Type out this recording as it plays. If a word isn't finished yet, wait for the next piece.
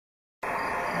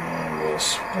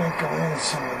sprinkle in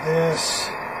some of this.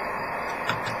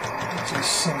 It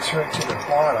just sinks right to the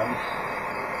bottom.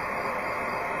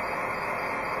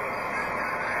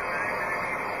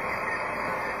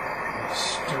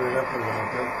 Stir it up a little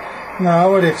bit. Now I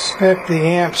would expect the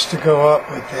amps to go up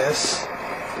with this.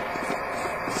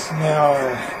 It's now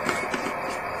a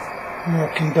more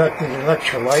conductive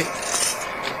electrolyte.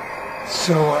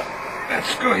 So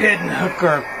let's go ahead and hook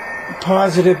our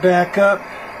positive back up.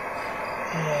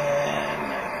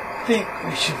 And I think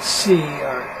we should see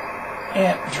our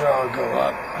amp draw go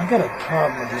up. I got a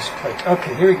problem with this plate.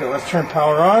 Okay, here we go. Let's turn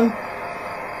power on.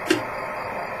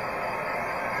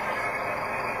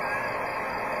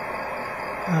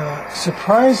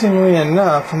 Surprisingly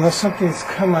enough, unless something's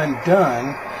come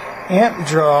undone, amp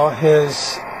draw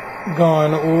has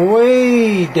gone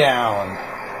way down.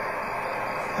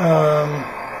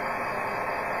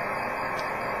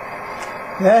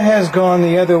 That has gone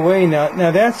the other way now.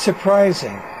 Now that's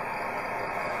surprising.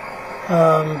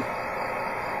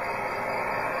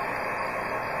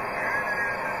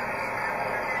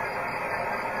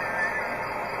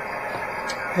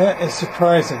 That is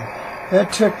surprising.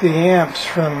 That took the amps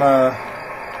from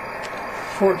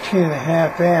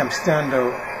 14.5 amps down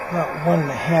to about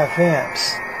 1.5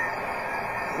 amps.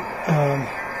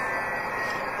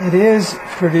 It is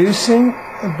producing,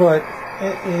 but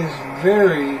it is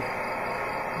very,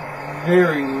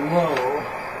 very low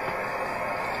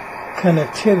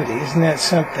conductivity. Isn't that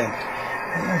something?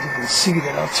 I don't know if you can see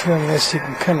that. I'll turn this so you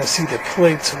can kind of see the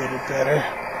plates a little better.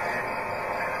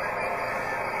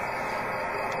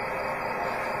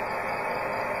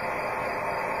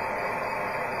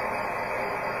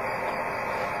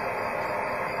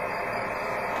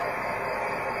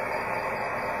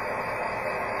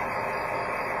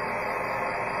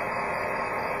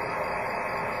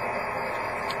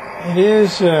 It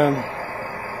is in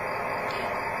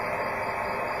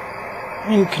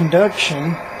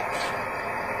conduction,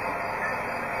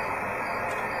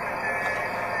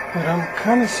 but I'm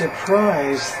kind of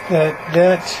surprised that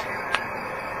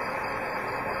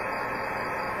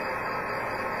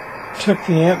took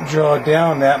the amp draw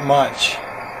down that much.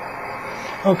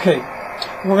 Okay,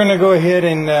 we're going to go ahead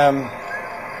and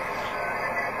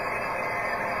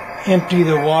empty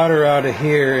the water out of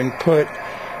here and put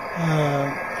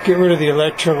get rid of the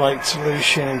electrolyte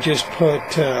solution and just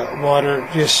put water,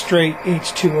 just straight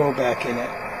H2O back in it.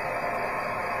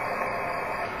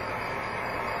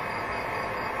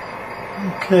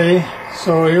 Okay,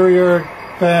 so here we are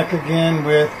back again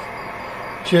with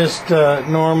just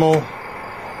normal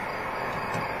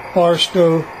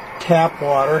Barstow tap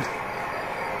water.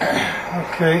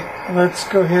 Okay, let's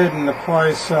go ahead and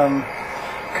apply some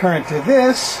current to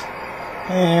this,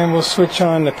 and we'll switch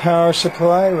on the power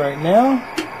supply right now.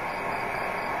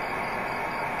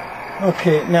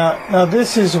 Okay, now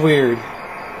this is weird.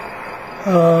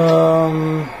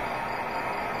 I'm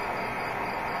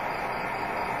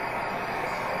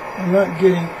not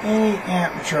getting any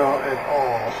amp draw at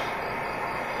all,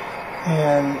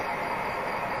 and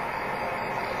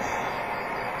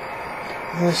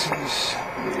this is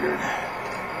weird.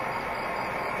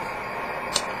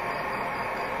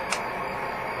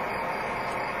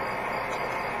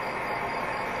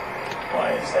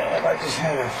 Why is that? I just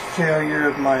had a failure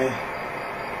of my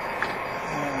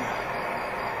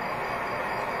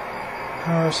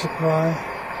power supply.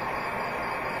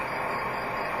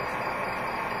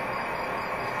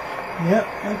 Yep,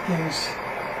 that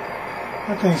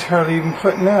thing's hardly even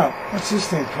putting out. What's this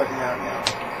thing putting out now?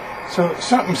 So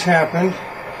something's happened.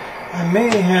 I may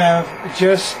have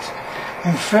just,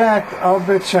 in fact, I'll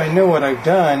bet you I know what I've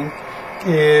done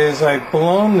is I've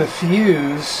blown the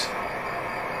fuse.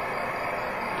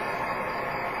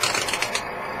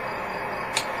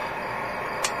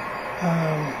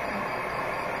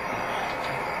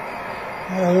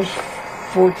 There's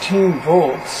 14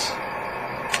 volts.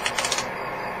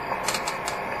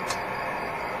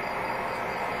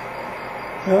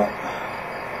 Well,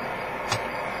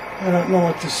 I don't know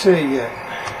what to say yet.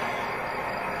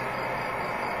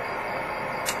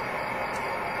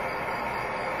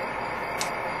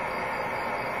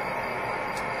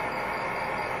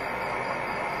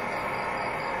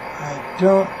 I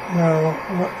don't know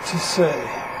what to say.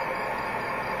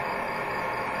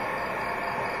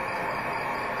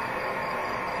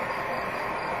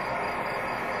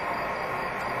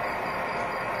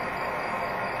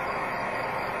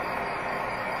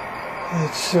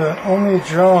 It's only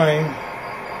drawing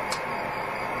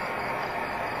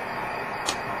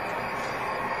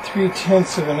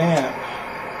 0.3 of an amp,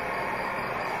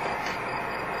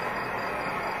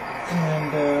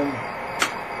 and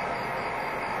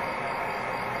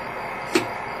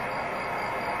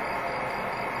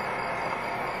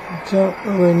don't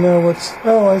really know what's...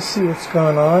 Oh, I see what's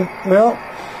going on. Well,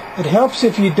 it helps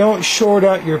if you don't short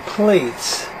out your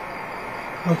plates.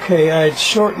 Okay, I had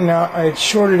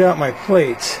shorted out my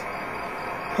plates.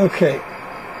 Okay.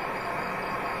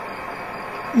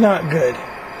 Not good.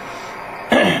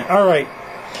 Alright.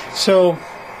 So,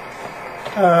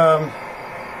 I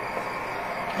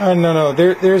don't know.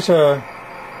 There's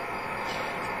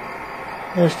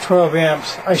 12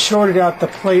 amps. I shorted out the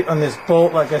plate on this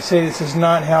bolt. Like I say, this is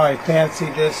not how I fancy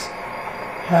this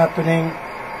happening.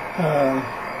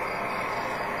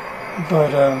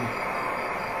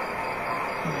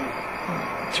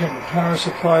 Turn the power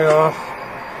supply off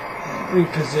and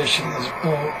reposition this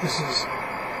bolt. This is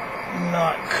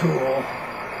not cool.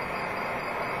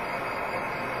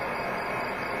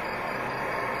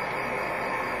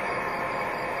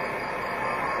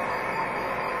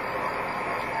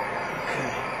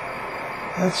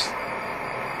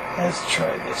 Let's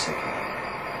try this again.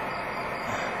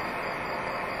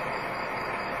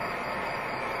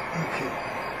 Okay.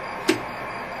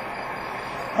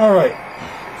 All right.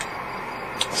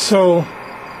 So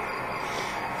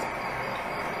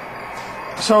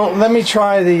let me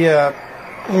try the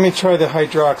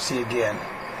hydroxy again.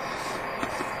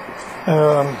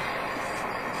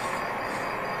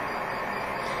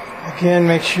 Again,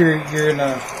 make sure you're in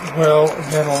a well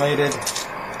ventilated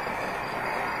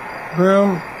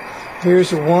room.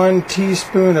 Here's 1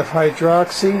 teaspoon of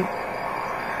hydroxy,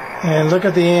 and look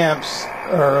at the amps.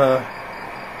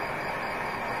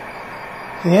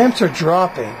 The amps are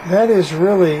dropping. That is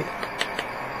really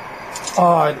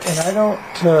odd, and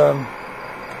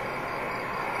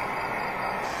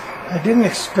I didn't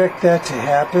expect that to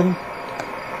happen.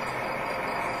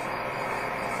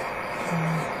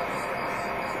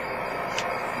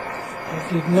 I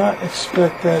did not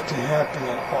expect that to happen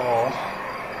at all.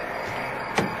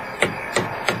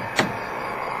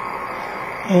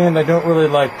 And I don't really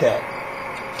like that.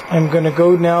 I'm going to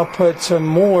go now put some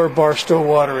more Barstow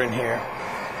water in here.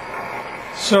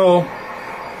 So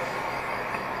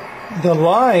the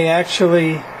lye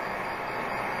actually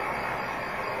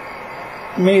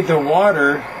made the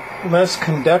water less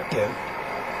conductive,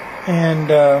 and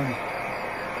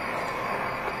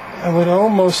I would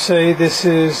almost say this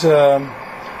is an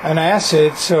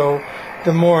acid. So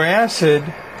the more acid,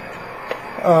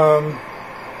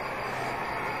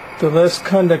 the less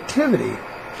conductivity.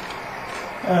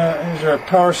 Here's our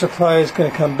power supply is going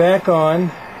to come back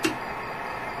on.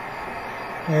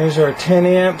 There's our 10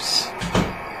 amps,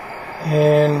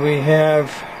 and we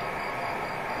have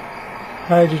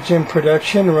hydrogen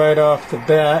production right off the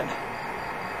bat.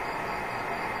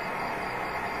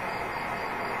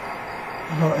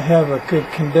 I don't have a good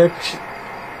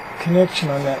connection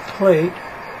on that plate,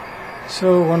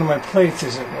 so one of my plates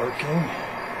isn't working.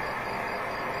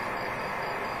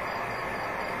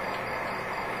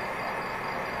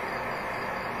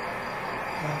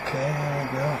 Okay, there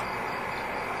we go.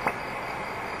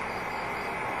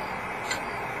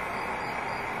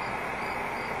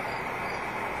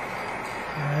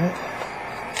 Alright.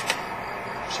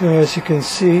 So as you can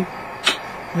see,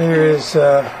 there is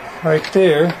right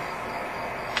there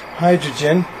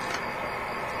hydrogen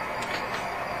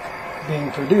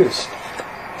being produced.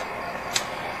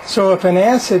 So if an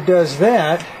acid does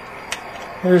that,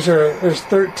 there's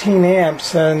 13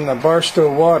 amps in the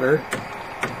Barstow water.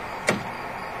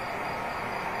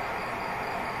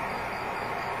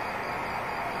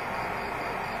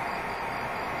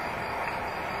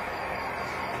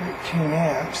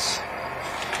 Amps.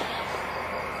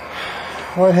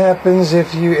 What happens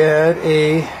if you add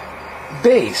a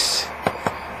base,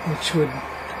 which would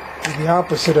be the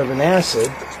opposite of an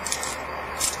acid?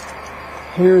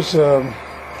 Here's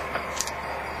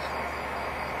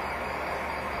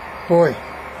boy,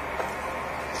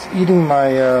 it's eating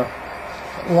my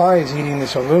lye is eating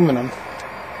this aluminum.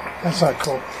 That's not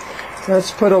cool.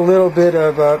 Let's put a little bit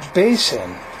of base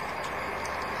in.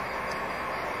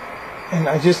 And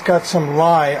I just got some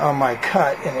lye on my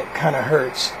cut, and it kind of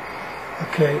hurts.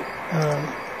 Okay,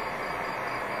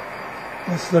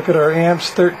 let's look at our amps.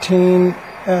 About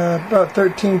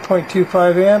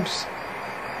 13.25 amps.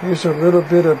 Here's a little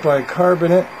bit of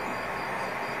bicarbonate,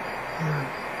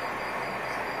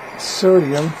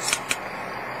 sodium.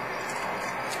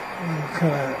 And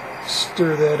kind of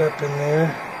stir that up in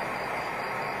there.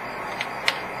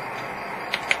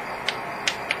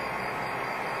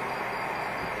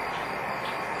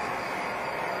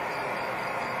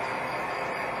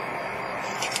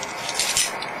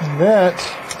 And that,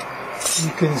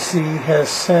 you can see, has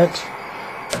sent,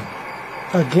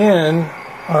 again,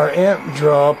 our amp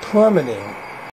draw plummeting.